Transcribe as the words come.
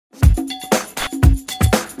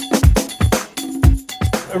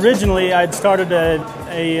originally I'd started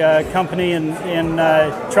a company in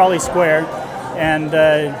Trolley Square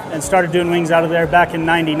and started doing wings out of there back in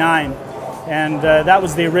 '99. And that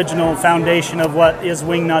was the original foundation of what is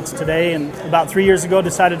Wing Nutz today. And about 3 years ago,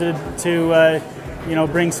 decided to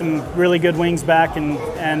bring some really good wings back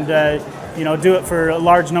and do it for a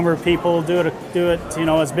large number of people. Do it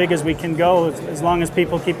as big as we can go. As long as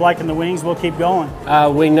people keep liking the wings, we'll keep going.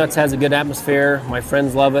 Wing Nutz has a good atmosphere. My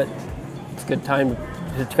friends love it. It's a good time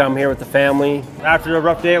to come here with the family. After a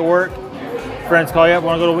rough day at work, friends call you up,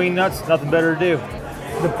 want to go to Wing Nutz, nothing better to do.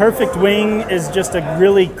 The perfect wing is just a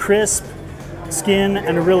really crisp skin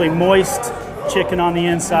and a really moist chicken on the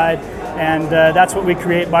inside, and that's what we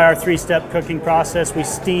create by our three-step cooking process. We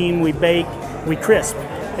steam, we bake, we crisp.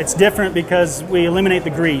 It's different because we eliminate the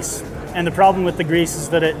grease, and the problem with the grease is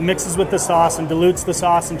that it mixes with the sauce and dilutes the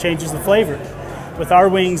sauce and changes the flavor. With our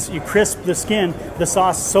wings, you crisp the skin, the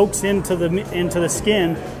sauce soaks into the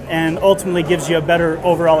skin, and ultimately gives you a better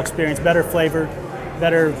overall experience, better flavor,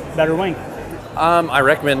 better wing. I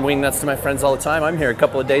recommend Wing Nutz to my friends all the time. I'm here a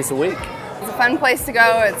couple of days a week. It's a fun place to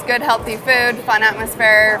go. It's good, healthy food, fun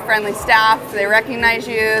atmosphere, friendly staff. They recognize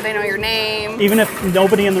you, they know your name. Even if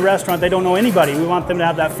nobody in the restaurant, they don't know anybody, we want them to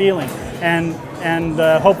have that feeling. And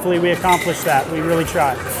hopefully we accomplish that. We really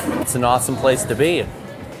try. It's an awesome place to be.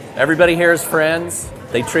 Everybody here is friends.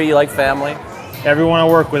 They treat you like family. Everyone I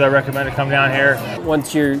work with, I recommend to come down here.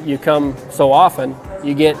 Once you come so often,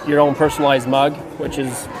 you get your own personalized mug, which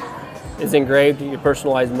is engraved, your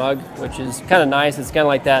personalized mug, which is kind of nice. It's kind of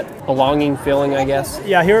like that belonging feeling, I guess.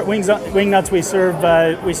 Yeah, here at Wing Nutz we serve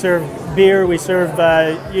beer. We serve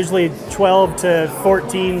usually 12 to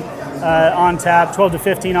 14 on tap, 12 to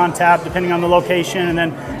 15 on tap, depending on the location, and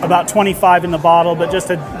then about 25 in the bottle. But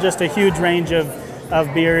just a huge range of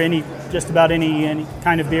beer, just about any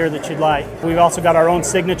kind of beer that you'd like. We've also got our own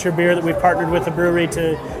signature beer that we've partnered with the brewery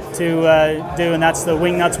to do, and that's the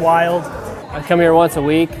Wing Nutz Wild. I come here once a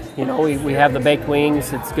week. We have the baked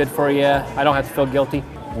wings. It's good for you. I don't have to feel guilty.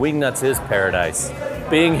 Wing Nutz is paradise.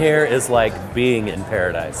 Being here is like being in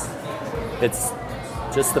paradise. It's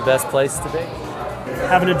just the best place to be.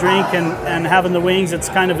 Having a drink and having the wings, it's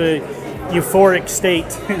kind of a euphoric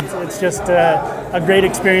state. It's just a great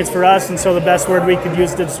experience for us, and so the best word we could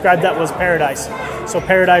use to describe that was paradise. So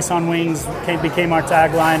paradise on wings became our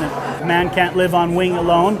tagline. And man can't live on wing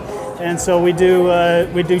alone. And so we do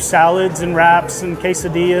salads and wraps and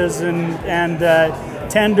quesadillas and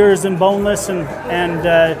tenders and boneless and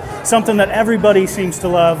something that everybody seems to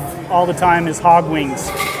love all the time is hog wings.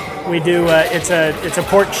 We do it's a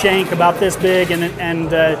pork shank about this big and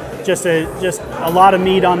just a lot of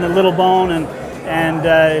meat on the little bone and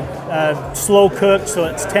slow cooked, so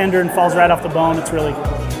it's tender and falls right off the bone. It's really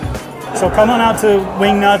good. So come on out to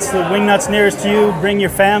Wing Nutz, the Wing Nutz nearest you. Bring your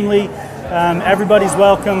family. Everybody's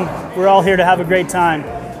welcome. We're all here to have a great time.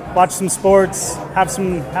 Watch some sports, have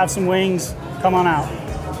some wings. Come on out.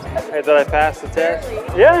 Hey, did I pass the test?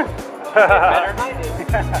 Yeah. Better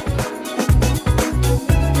than I did.